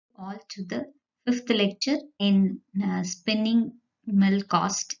all to the fifth lecture in spinning mill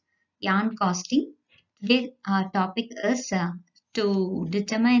cost, yarn costing. Today our topic is to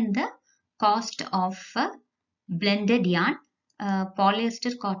determine the cost of blended yarn.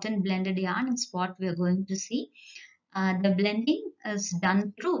 Polyester cotton blended yarn is what we are going to see. The blending is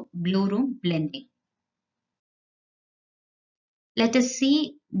done through Blowroom blending. Let us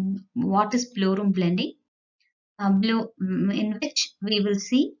see what is Blowroom blending. In which we will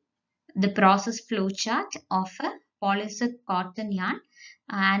see the process flow chart of a polyester cotton yarn,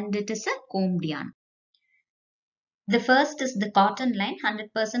 and it is a combed yarn. The first is the cotton line, 100%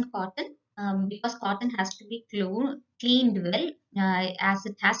 cotton, because cotton has to be cleaned well as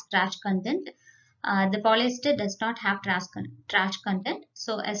it has trash content. The polyester does not have trash content,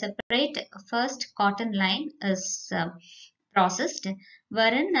 so a separate first cotton line is processed,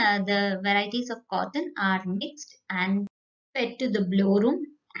 wherein the varieties of cotton are mixed and fed to the blow room,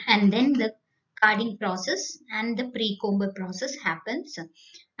 and then the carding process and the pre-comber process happens,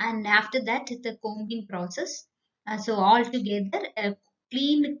 and after that the combing process. So altogether a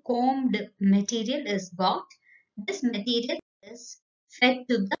clean combed material is got. This material is fed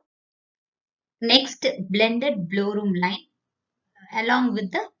to the next blended blow room line along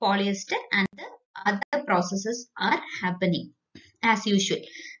with the polyester, and the other processes are happening as usual.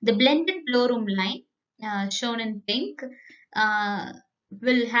 The blended blow room line shown in pink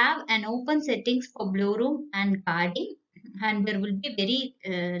will have an open settings for blow room and carding, and there will be very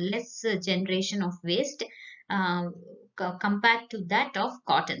less generation of waste compared to that of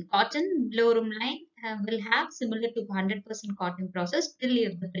cotton. Cotton blow room line will have similar to 100% cotton process till you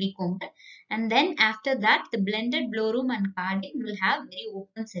have the pre-comber, and then after that the blended blow room and carding will have very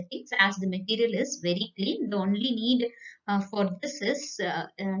open settings as the material is very clean. The only need for this is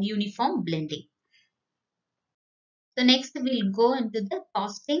uniform blending. So next we'll go into the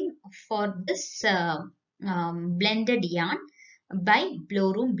costing for this blended yarn by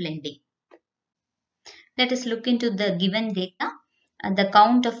blow room blending. Let us look into the given data. The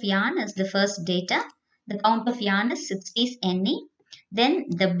count of yarn is the first data. The count of yarn is 60s NE. Then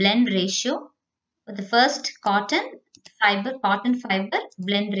the blend ratio. The first cotton fiber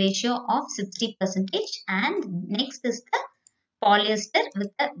blend ratio of 60%, and next is the polyester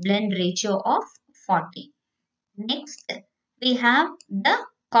with a blend ratio of 40. Next we have the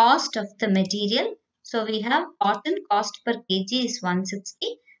cost of the material. So we have cotton cost per kg is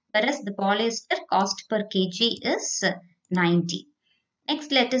 160, whereas the polyester cost per kg is 90.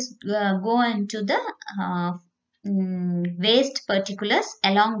 Next let us go into the waste particulars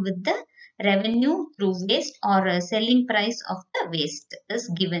along with the revenue through waste, or selling price of the waste is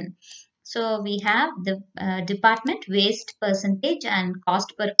given. So we have the department waste percentage and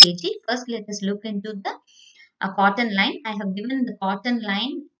cost per kg. First let us look into the cotton line. I have given the cotton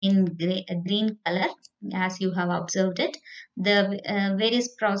line in green color as you have observed it. The various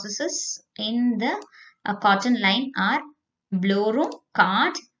processes in the cotton line are blow room,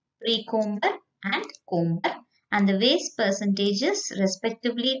 card, pre-comber and comber, and the waste percentages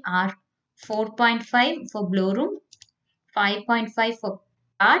respectively are 4.5 for blow room, 5.5 for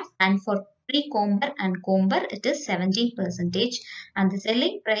card, and for pre-comber and comber it is 17%, and the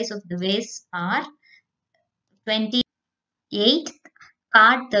selling price of the waste are 28,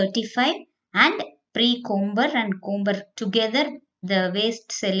 card 35, and pre-comber and comber together the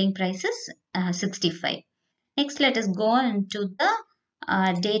waste selling price is 65. Next let us go into the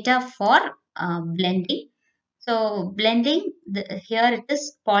data for blending. So blending, here it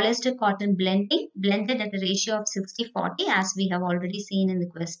is polyester cotton blending, blended at a ratio of 60-40 as we have already seen in the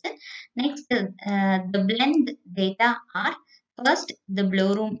question. Next the blend data are first the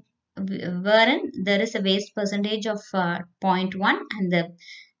blow room, wherein there is a waste percentage of 0.1 and the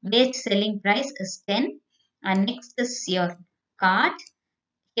waste selling price is 10. And next is your card.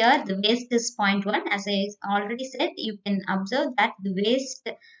 Here the waste is 0.1. As I already said, you can observe that the waste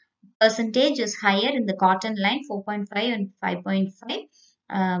percentage is higher in the cotton line, 4.5 and 5.5,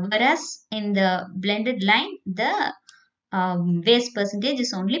 whereas in the blended line the waste percentage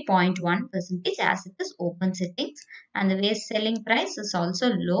is only 0.1% as it is open settings, and the waste selling price is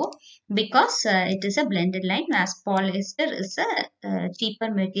also low because it is a blended line, as polyester is a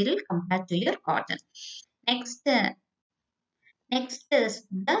cheaper material compared to your cotton. Next is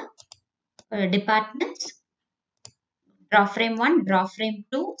the departments: draw frame 1, draw frame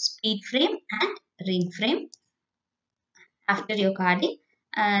 2, speed frame and ring frame. After your carding,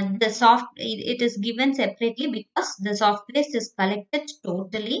 it is given separately because the soft waste is collected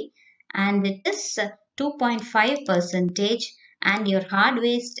totally and it is 2.5%, and your hard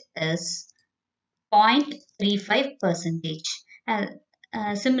waste is 0.35%.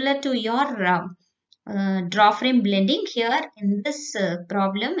 similar to your draw frame blending, here in this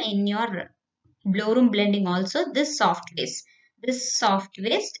problem in your Blowroom blending also, this soft waste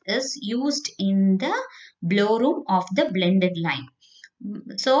is used in the Blowroom of the blended line.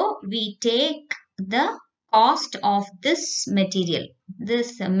 So we take the cost of this material,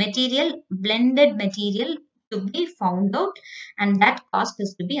 blended material, to be found out, and that cost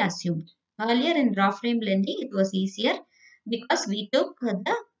is to be assumed. Earlier in draw frame blending, it was easier because we took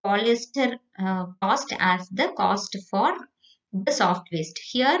the polyester cost as the cost for the soft waste.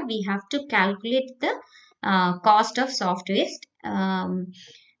 Here we have to calculate the cost of soft waste,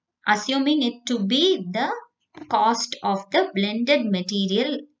 assuming it to be the cost of the blended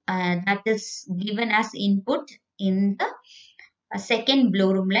material that is given as input in the second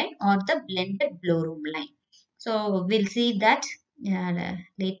blowroom line or the blended blowroom line. So we'll see that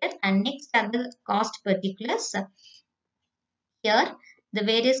later. And next are the cost particulars. Here, the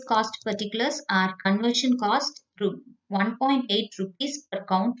various cost particulars are conversion cost to 1.8 rupees per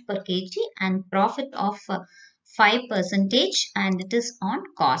count per kg and profit of 5%, and it is on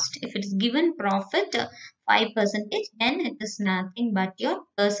cost. If it is given profit 5%, then it is nothing but your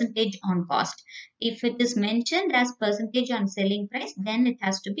percentage on cost. If it is mentioned as percentage on selling price, then it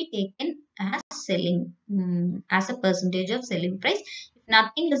has to be taken as as a percentage of selling price. If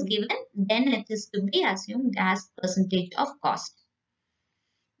nothing is given, then it is to be assumed as percentage of cost.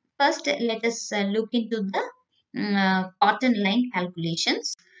 First, let us look into the cotton line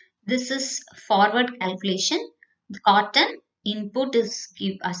calculations. This is forward calculation. The cotton input is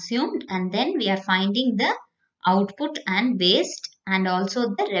assumed, and then we are finding the output and waste, and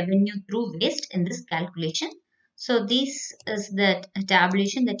also the revenue through waste in this calculation. So this is the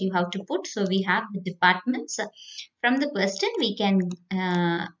tabulation that you have to put. So we have the departments. From the question, we can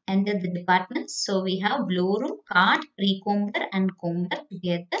enter the departments. So we have blowroom, card, pre-comber and comber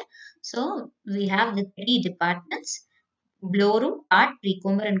together. So we have the three departments: blowroom, card,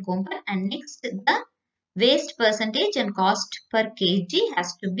 pre-comber and comber. And next, the waste percentage and cost per kg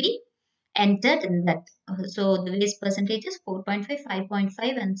has to be entered in that. So the waste percentage is 4.5,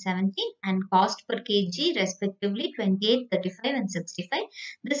 5.5 and 17, and cost per kg respectively 28, 35 and 65.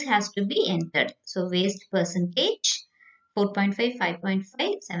 This has to be entered. So waste percentage 4.5,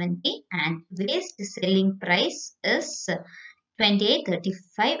 5.5, 17, and waste selling price is 28,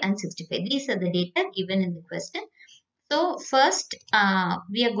 35 and 65. These are the data given in the question. So first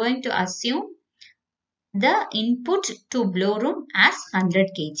we are going to assume the input to blowroom as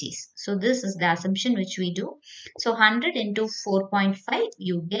 100 kgs. So this is the assumption which we do. So 100 into 4.5,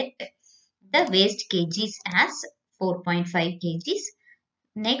 you get the waste kgs as 4.5 kgs.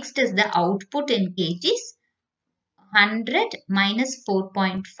 Next is the output in kgs. 100 minus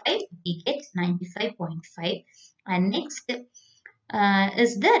 4.5, we get 95.5. And next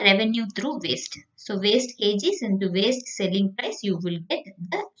is the revenue through waste. So waste kgs into waste selling price, you will get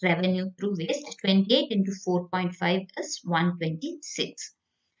the revenue through waste. 28 into 4.5 is 126.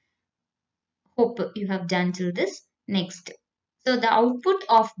 Hope you have done till this. Next. So the output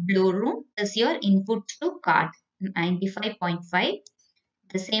of blowroom is your input to card, 95.5.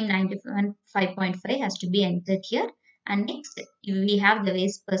 The same 95.5 has to be entered here. And next, we have the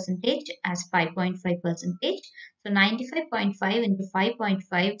waste percentage as 5.5%. So 95.5 into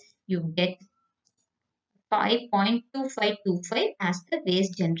 5.5, you get 5.2525 as the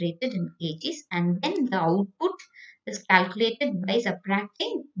waste generated in kgs. And then the output is calculated by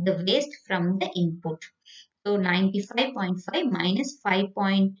subtracting the waste from the input. So 95.5 minus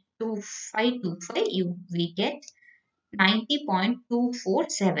 5.2525, we get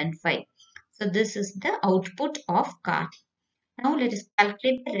 90.2475. So this is the output of card. Now let us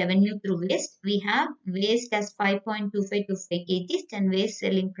calculate the revenue through waste. We have waste as 5.2525 kgs and waste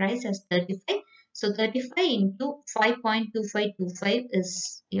selling price as 35. So 35 into 5.2525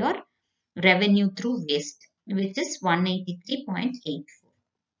 is your revenue through waste, which is 183.84.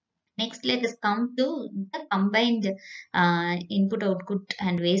 Next, let us come to the combined input, output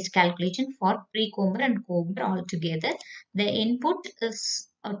and waste calculation for pre-comber and comber altogether. The input is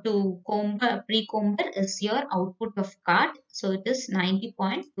to pre-comber is your output of card. So it is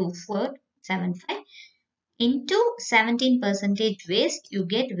 90.2475 into 17% waste. You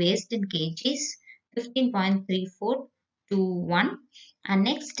get waste in kgs 15.3421. And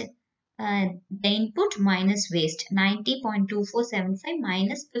next, the input minus waste 90.2475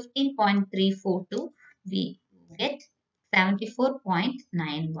 minus 15.342, we get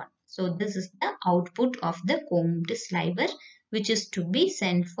 74.91. So this is the output of the combed sliver, which is to be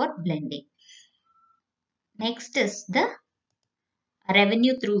sent for blending. Next is the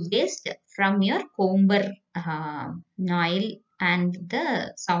revenue through waste from your comber oil and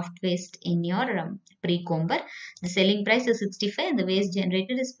the soft waste in your pre-comber. The selling price is 65 and the waste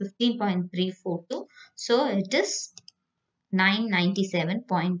generated is 15.342. So it is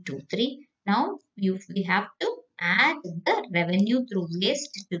 997.23. Now we have to add the revenue through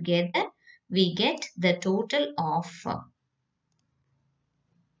waste together. We get the total of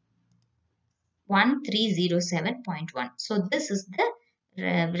 1307.1. So this is the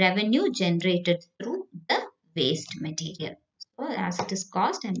revenue generated through the waste material. So as it is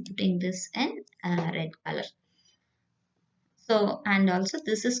cost, I am putting this in red color. So, and also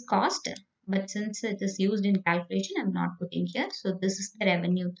this is cost, but since it is used in calculation, I am not putting here. So this is the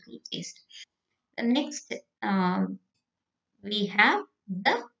revenue through waste. The next, we have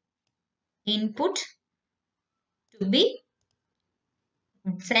the input to be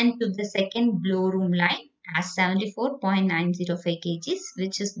sent to the second blowroom line as 74.905 kgs,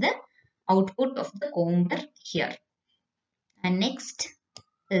 which is the output of the comber here. And next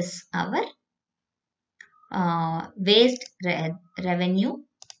is our waste revenue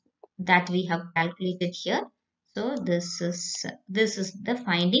that we have calculated here. So this is the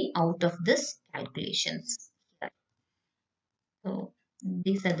finding out of this calculations here. So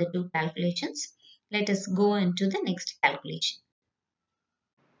these are the two calculations. Let us go into the next calculation.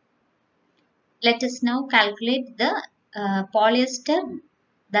 Let us now calculate the polyester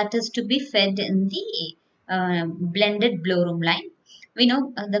that is to be fed in the blended blowroom line. We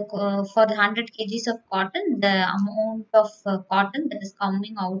know for the 100 kgs of cotton, the amount of cotton that is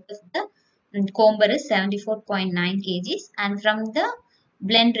coming out of the comber is 74.9 kgs, and from the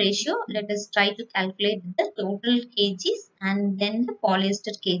blend ratio, let us try to calculate the total kgs and then the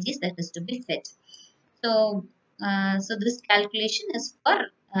polyester kgs that is to be fed. So, so this calculation is for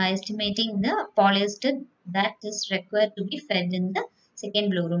estimating the polyester that is required to be fed in the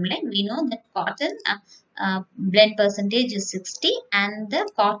second blowroom line. We know that cotton blend percentage is 60 and the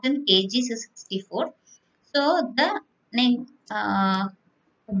cotton kgs is 64. So the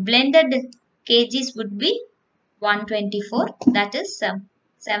blended kgs would be 124. That is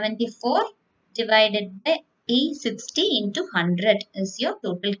 74 divided by 60 into 100 is your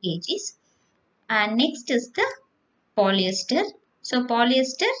total kgs. And next is the polyester. So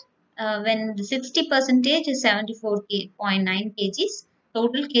polyester, when the 60 percentage is 74.9 kgs,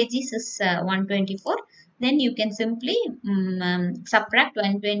 total kgs is 124. Then you can simply subtract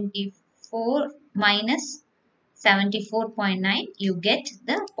 124 minus 74.9. You get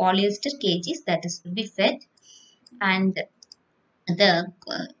the polyester kgs that is to be fed, and the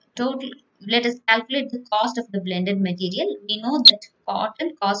total. Let us calculate the cost of the blended material. We know that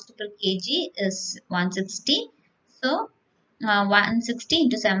cotton cost per kg is 160. So 160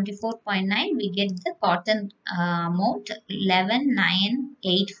 into 74.9, we get the cotton amount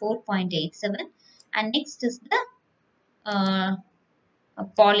 11984.87. And next is the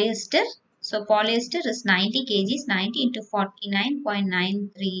polyester. So polyester is 90 kgs, 90 into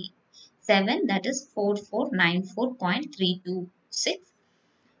 49.937, that is 4494.326.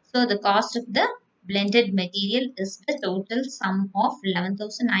 So the cost of the blended material is the total sum of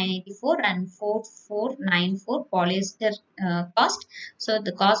 11,984 and 4494 polyester cost. So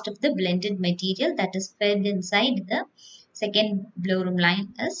the cost of the blended material that is fed inside the second blowroom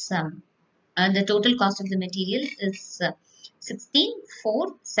line is the total cost of the material is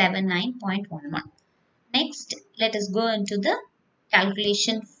 16479.11. Next, let us go into the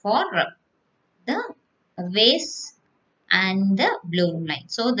calculation for the waste and the blowroom line.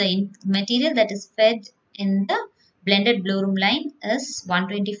 So the material that is fed in the blended blowroom line is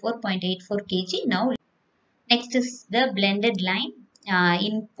 124.84 kg. Now next is the blended line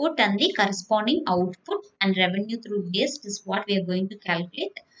input and the corresponding output and revenue through waste is what we are going to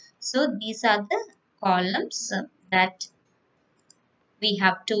calculate. So these are the columns that we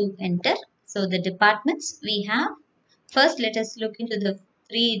have to enter. So the departments we have. First, let us look into the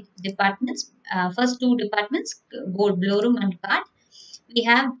three departments. First two departments, gold, blowroom and card. We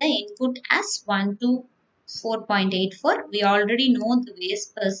have the input as 124.84. We already know the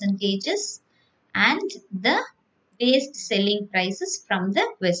waste percentages and the waste selling prices from the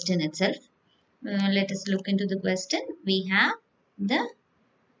question itself. Let us look into the question. We have the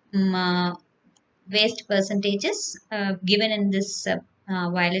waste percentages given in this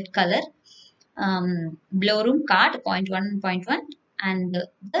violet color. Blowroom card 0.1 and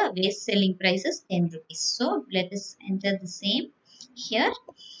the waste selling price is 10 rupees. So let us enter the same here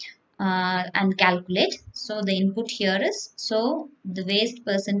and calculate. So the input here is, so the waste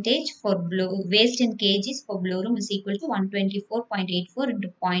percentage for waste in kgs for blowroom is equal to 124.84 into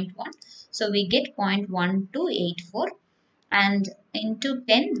 0.1. So we get 0.1284, and into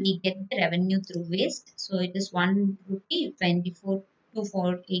 10 we get the revenue through waste. So it is 1 rupee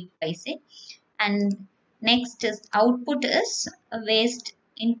 24.248 paise. And next is output is waste,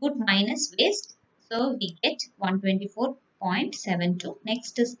 input minus waste. So we get 124.72.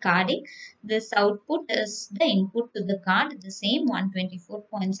 Next is carding. This output is the input to the card, the same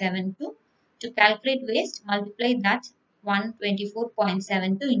 124.72. To calculate waste, multiply that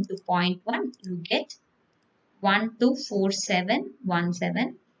 124.72 into zero point 0.1, you get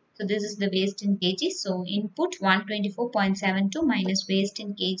 124717. So this is the waste in kgs. So input 124.72 minus waste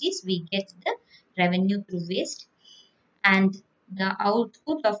in kgs, we get the revenue through waste. And the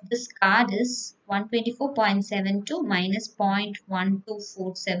output of this card is 124.72 minus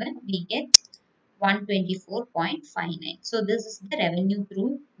 0.1247, we get 124.59. So this is the revenue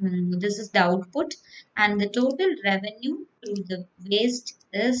through, this is the output, and the total revenue through the waste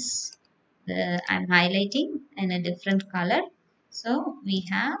is, I'm highlighting in a different color. So we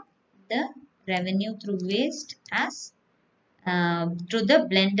have the revenue through waste as through the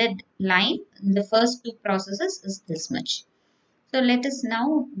blended line. The first two processes is this much. So let us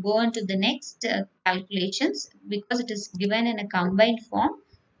now go on to the next calculations, because it is given in a combined form.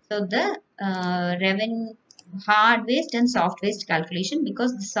 So the revenue, hard waste and soft waste calculation,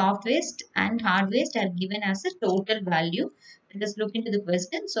 because the soft waste and hard waste are given as a total value. Let us look into the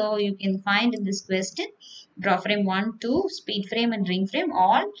question. So you can find in this question, draw frame 1, 2, speed frame and ring frame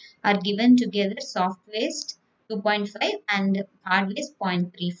all are given together. Soft waste 2.5 and hard waste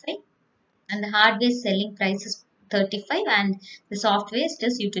 0.35. And the hard waste selling price is 35, and the soft waste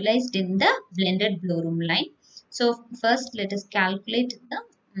is utilized in the blended blowroom line. So first let us calculate the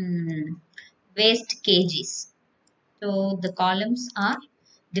waste kgs. So the columns are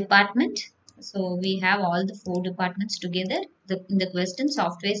department. So we have all the 4 departments together. In the question,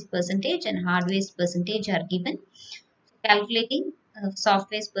 soft waste percentage and hard waste percentage are given. Calculating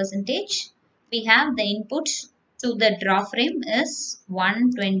soft waste percentage, we have the input to the draw frame is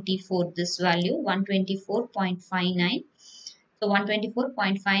 124, this value 124.59. So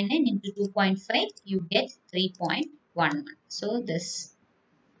 124.59 into 2.5, you get 3.11. So this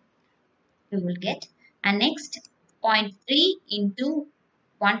you will get. And next, 0.3 into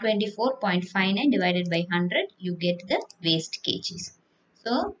 124.59 divided by 100, you get the waste kgs.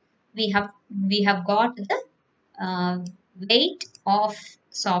 So we have got the weight of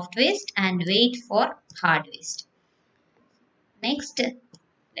soft waste and weight for hard waste. Next,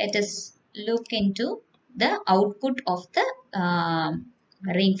 let us look into the output of the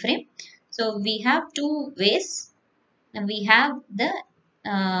ring frame. So we have 2 ways. And we have the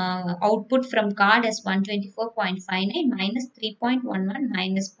output from card as 124.59 minus 3.11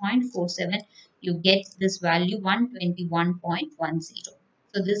 minus 0.47. You get this value 121.10.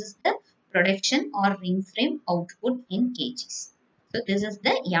 So this is the production or ring frame output in kgs. So this is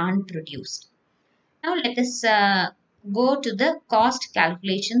the yarn produced. Now let us go to the cost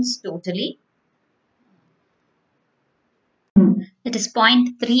calculations totally. It is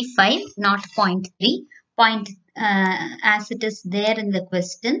 0.35, not 0.3. As it is there in the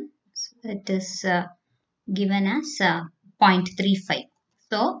question, it is given as 0.35.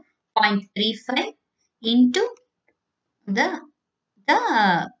 So 0.35 into the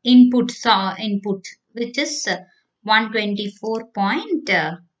input, which is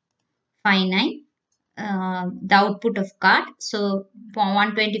 124.59, the output of card. So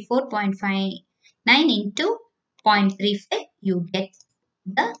 124.59 into 0.35, you get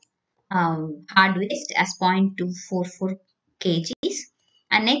the hard waste as 0.244 kgs.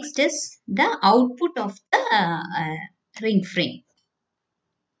 And next is the output of the ring frame.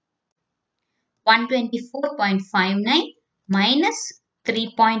 124.59 minus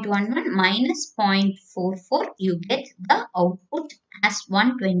 3.11 minus 0.44, you get the output as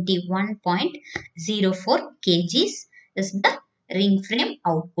 121.04 kgs is the ring frame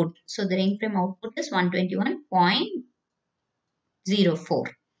output. So the ring frame output is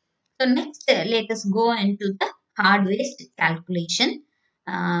 121.04. So next, let us go into the hard waste calculation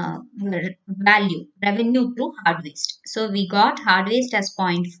value, revenue through hard waste. So we got hard waste as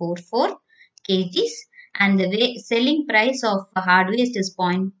 0.44 kgs, and the selling price of hard waste is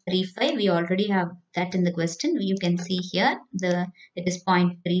 0.35. We already have that in the question. You can see here it is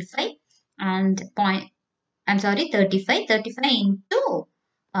 0.35 and 35 into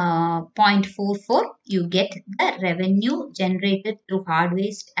 0.44, you get the revenue generated through hard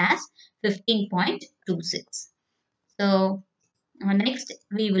waste as 15.26. So next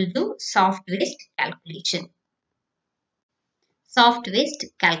we will do soft waste calculation. Soft waste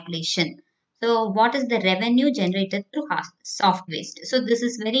calculation. So what is the revenue generated through soft waste? So this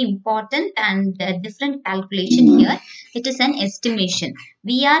is very important and different calculation here. It is an estimation.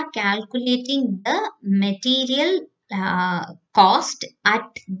 We are calculating the material cost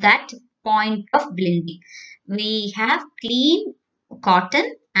at that point of blending. We have clean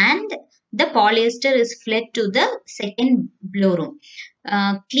cotton and the polyester is fled to the second blow room.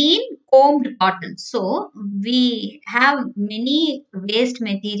 Clean combed cotton. So we have many waste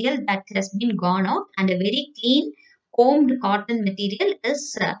material that has been gone out and a very clean combed cotton material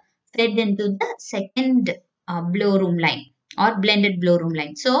is fed into the second blow room line or blended blow room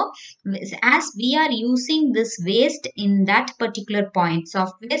line. So as we are using this waste in that particular point,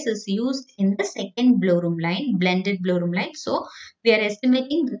 soft waste is used in the second blow room line, blended blow room line. So we are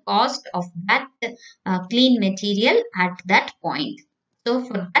estimating the cost of that clean material at that point. So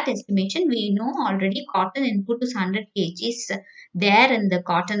for that estimation, we know already cotton input is 100 kgs there in the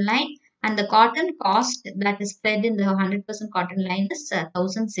cotton line, and the cotton cost that is spread in the 100% cotton line is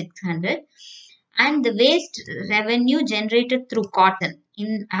 1600, and the waste revenue generated through cotton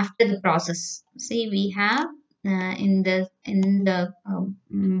in after the process. See, we have in the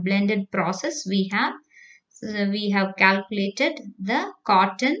blended process we have calculated the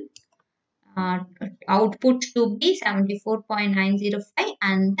cotton output to be 74.905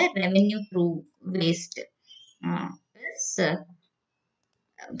 and the revenue through waste is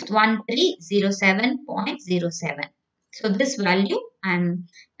 1307.07. So this value I am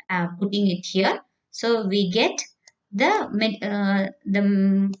putting it here. So we get the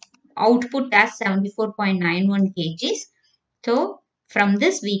output as 74.91 kgs. So from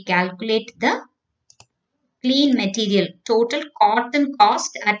this we calculate the clean material total cotton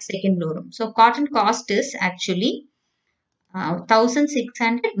cost at second blow room. So cotton cost is actually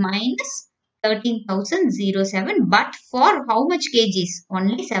 1600 minus 13,007, but for how much kgs?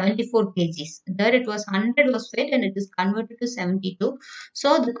 Only 74 kgs. There it was 100 was fed and it is converted to 72.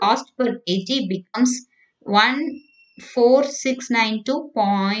 So the cost per kg becomes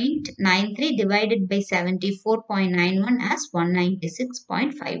 14692.93 divided by 74.91 as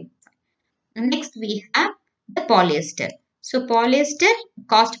 196.5. Next we have the polyester. So polyester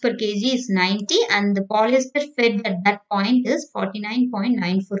cost per kg is 90 and the polyester fed at that point is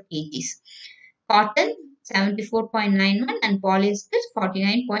 49.94 kgs. Cotton 74.91 and polyester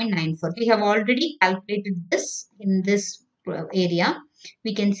 49.94. We have already calculated this in this area.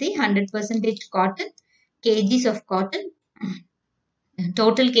 We can see 100% cotton, kgs of cotton,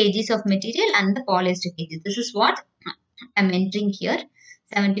 total kgs of material and the polyester kgs. This is what I am entering here.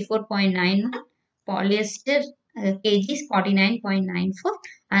 74.91 polyester kgs 49.94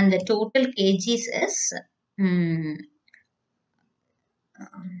 and the total kgs is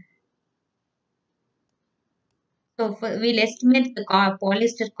so we'll estimate the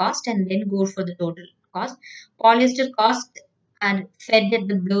polyester cost and then go for the total cost. Polyester cost and fed at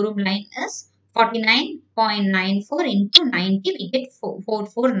the blow room line is 49.94 into 90, we get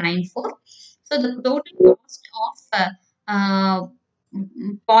 4494. So the total cost of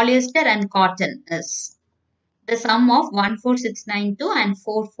polyester and cotton is the sum of 14692 and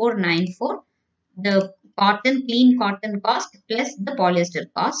 4494. The clean cotton cost plus the polyester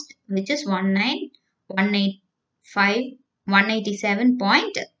cost, which is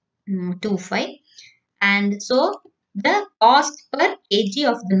 187.25, and so the cost per kg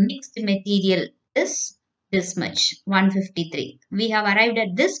of the mixed material is this much, 153. We have arrived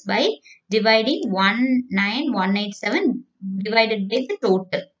at this by dividing 19187 divided by the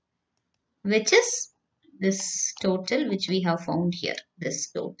total, which is this total which we have found here,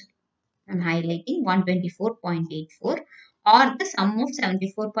 this total. I am highlighting 124.84 or the sum of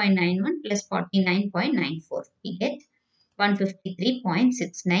 74.91 plus 49.94. We get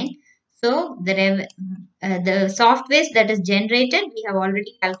 153.69. So the soft waste that is generated we have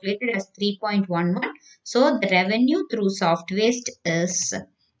already calculated as 3.11. So the revenue through soft waste is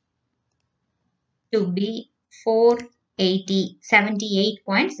to be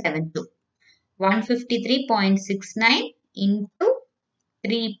 478.72. 153.69 into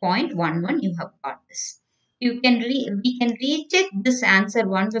 3.11, you have got this. We can recheck this answer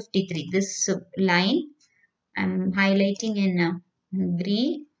 153. This line I am highlighting in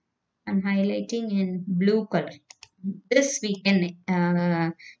green. I am highlighting in blue color. This we can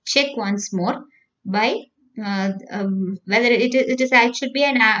check once more by whether it should be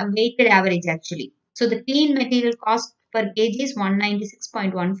a weighted average actually. So the clean material cost per kg is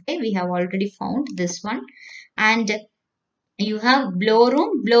 196.15. We have already found this one. And you have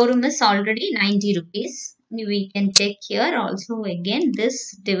Blowroom. Blowroom is already 90 rupees. We can check here also again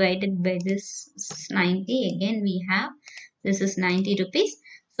this divided by this 90. Again we have this is 90 rupees.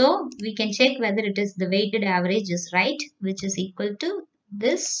 So we can check whether it is the weighted average is right, which is equal to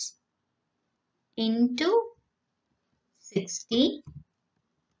this into 60.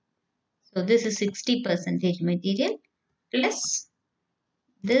 So this is 60% material plus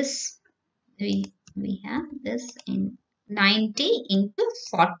this, we have this in 90 into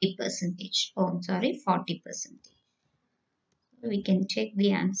 40%. Oh, I'm sorry, 40%. We can check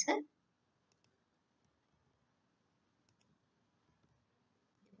the answer.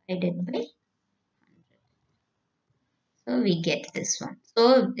 Divided by 100. So we get this one.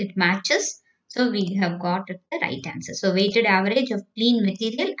 So it matches. So we have got the right answer. So weighted average of clean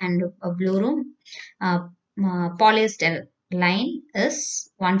material and a Blowroom polyester line is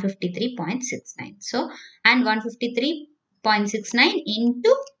 153.69. So, and 153.69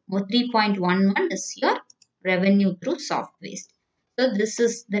 into 3.11 is your revenue through soft waste. So this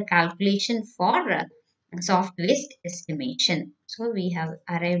is the calculation for soft waste estimation. So we have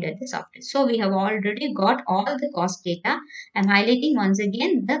arrived at the soft waste. So we have already got all the cost data. I'm highlighting once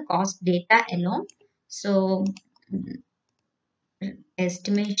again the cost data alone. So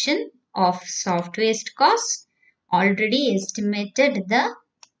estimation of soft waste costs, already estimated the,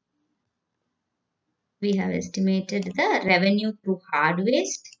 we have estimated the revenue through hard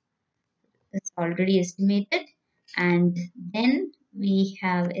waste. That's already estimated. And then we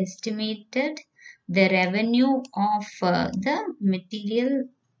have estimated the revenue of the material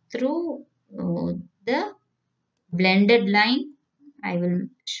through the blended line. I will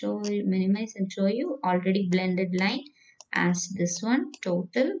show you, minimize and show you already blended line as this one,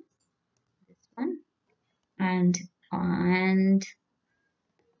 total, this one, and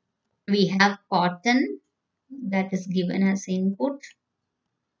we have cotton that is given as input.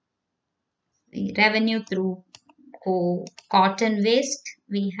 The revenue through cotton waste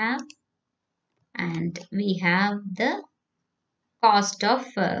we have, and we have the cost of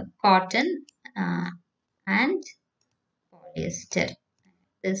cotton and polyester.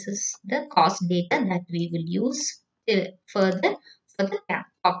 This is the cost data that we will use further for the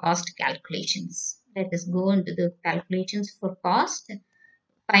cost calculations. Let us go into the calculations for cost.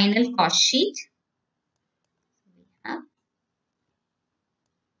 Final cost sheet. We have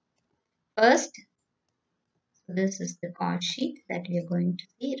first, this is the cost sheet that we are going to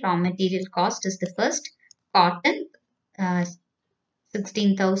see. Raw material cost is the first. Cotton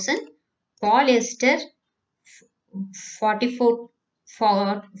 16,000. Polyester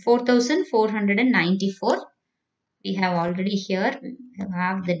 4,494. We have already here, we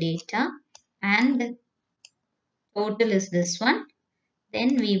have the data, and total is this one.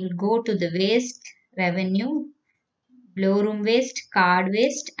 Then we will go to the waste revenue, Blowroom waste, card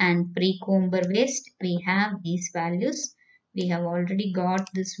waste, and pre-comber waste. We have these values. We have already got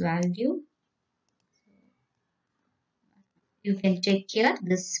this value. You can check here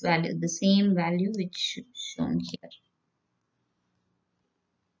this value, the same value which is shown here.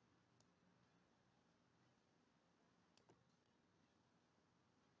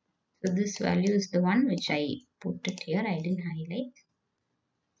 So this value is the one which I put it here. I didn't highlight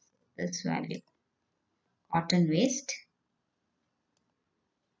this value. Cotton waste.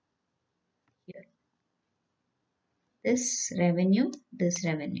 Here. This revenue, this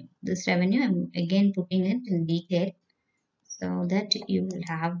revenue. This revenue, I'm again putting it in detail so that you will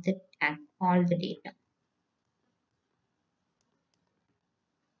have the all the data.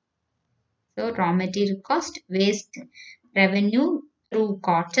 So raw material cost, waste revenue through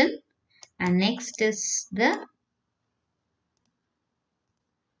cotton, and next is the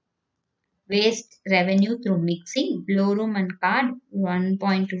waste revenue through mixing, Blowroom and card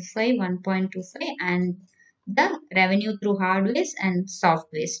 1.25, 1.25, and the revenue through hard waste and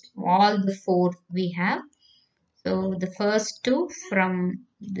soft waste. All the four we have. So the first two from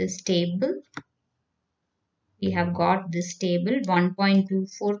this table, we have got this table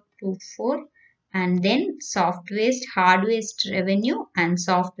 1.2424, and then soft waste, hard waste revenue, and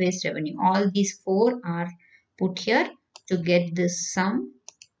soft waste revenue. All these four are put here to get this sum.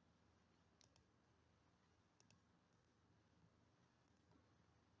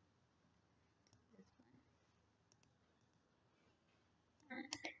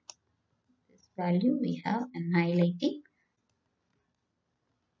 This value we have, I'm highlighting.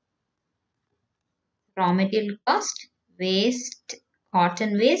 Raw material cost, waste,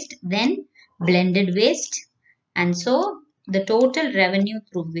 cotton waste, then blended waste, and so the total revenue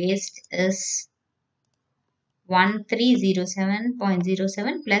through waste is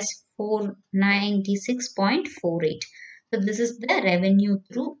 1307.07 plus 496.48. So this is the revenue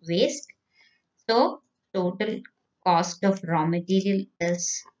through waste. So total cost of raw material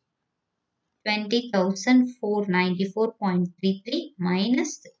is 20,494.33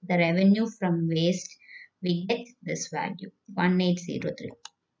 minus the revenue from waste, we get this value 1803.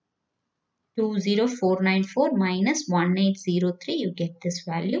 20494 minus 1803, you get this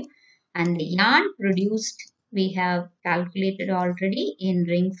value. And the yarn produced, we have calculated already in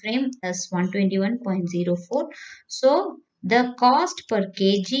ring frame as 121.04. So the cost per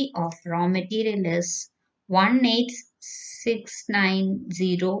kg of raw material is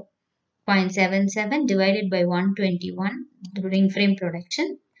 18690.77 divided by 121. The ring frame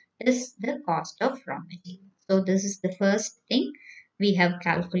production is the cost of raw material. So this is the first thing we have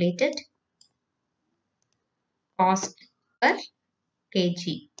calculated, cost per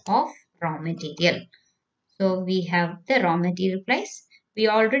kg of raw material. So we have the raw material price. We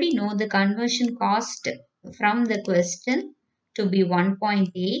already know the conversion cost from the question to be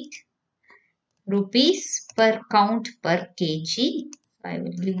 1.8 rupees per count per kg. So I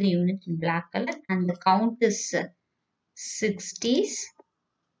will give the unit in black color, and the count is 60s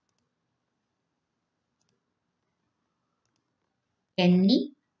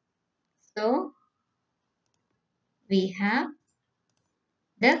NE. So we have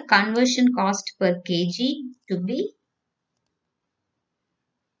the conversion cost per kg to be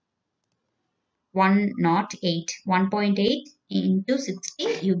 108. 1.8 into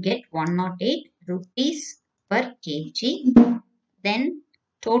 60, you get 108 rupees per kg. Then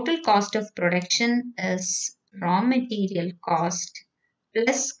total cost of production is raw material cost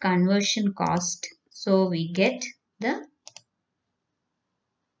plus conversion cost. So we get the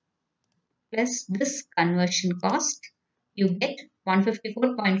plus this conversion cost. You get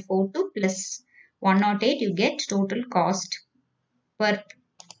 154.42 plus 108, you get total cost per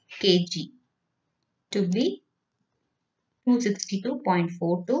kg to be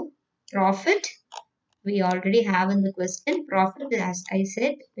 262.42. Profit, we already have in the question. Profit, as I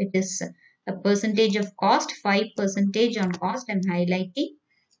said, it is a percentage of cost, 5% on cost I'm highlighting.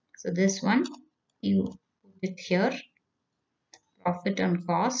 So this one, you put it here, profit on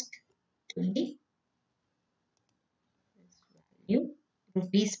cost to be value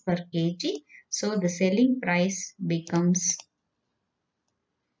rupees per kg. So the selling price becomes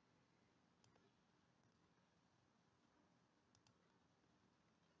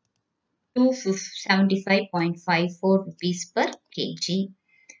 275.54 rupees per kg.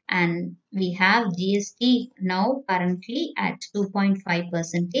 And we have GST now currently at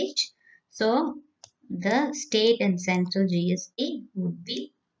 2.5%. So the state and central GST would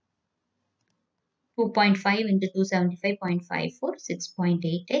be 2.5 into 275.54,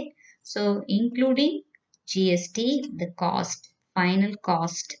 6.88. So including GST, the cost, final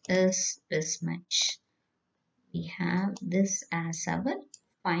cost is this much. We have this as our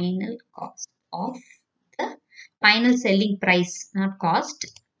final cost of the final selling price, not cost,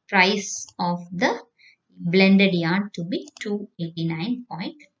 price of the blended yarn to be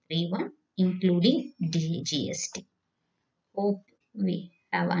 289.31 including GST. Hope we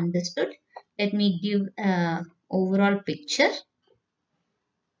have understood. Let me give an overall picture.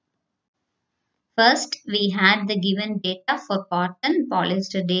 First, we had the given data for cotton,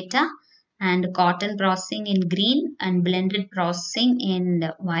 polyester data, and cotton processing in green and blended processing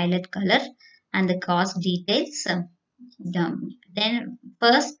in violet color, and the cost details. Then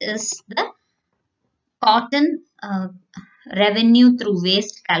first is the cotton revenue through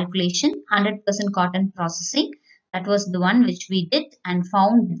waste calculation, 100% cotton processing. That was the one which we did and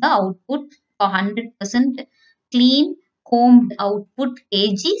found the output for 100% clean combed output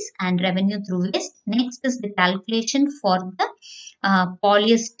kgs and revenue through waste. Next is the calculation for the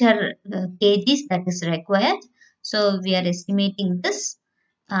polyester kgs that is required. So we are estimating this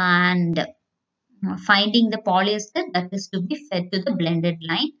and finding the polyester that is to be fed to the blended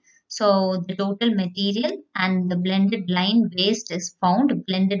line. So the total material and the blended line waste is found,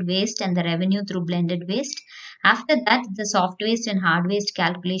 blended waste and the revenue through blended waste. After that, the soft waste and hard waste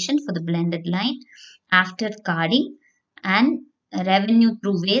calculation for the blended line. After carding and revenue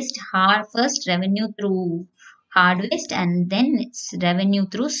through waste, first revenue through hard waste and then it's revenue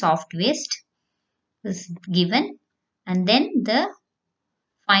through soft waste is given. And then the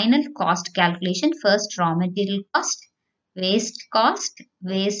final cost calculation, first raw material cost, waste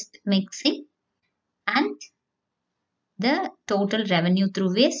mixing, and the total revenue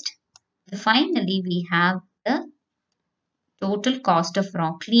through waste. Finally, we have the total cost of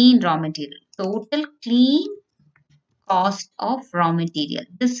clean raw material. Total clean cost of raw material.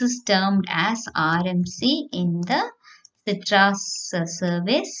 This is termed as RMC in the CITRAS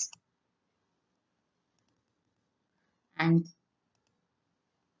surveys. And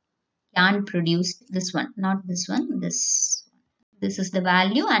yarn produced, this one, not this one, this This is the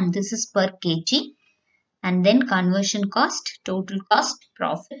value and this is per kg. And then conversion cost, total cost,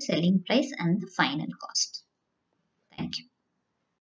 profit, selling price and the final cost. Thank you.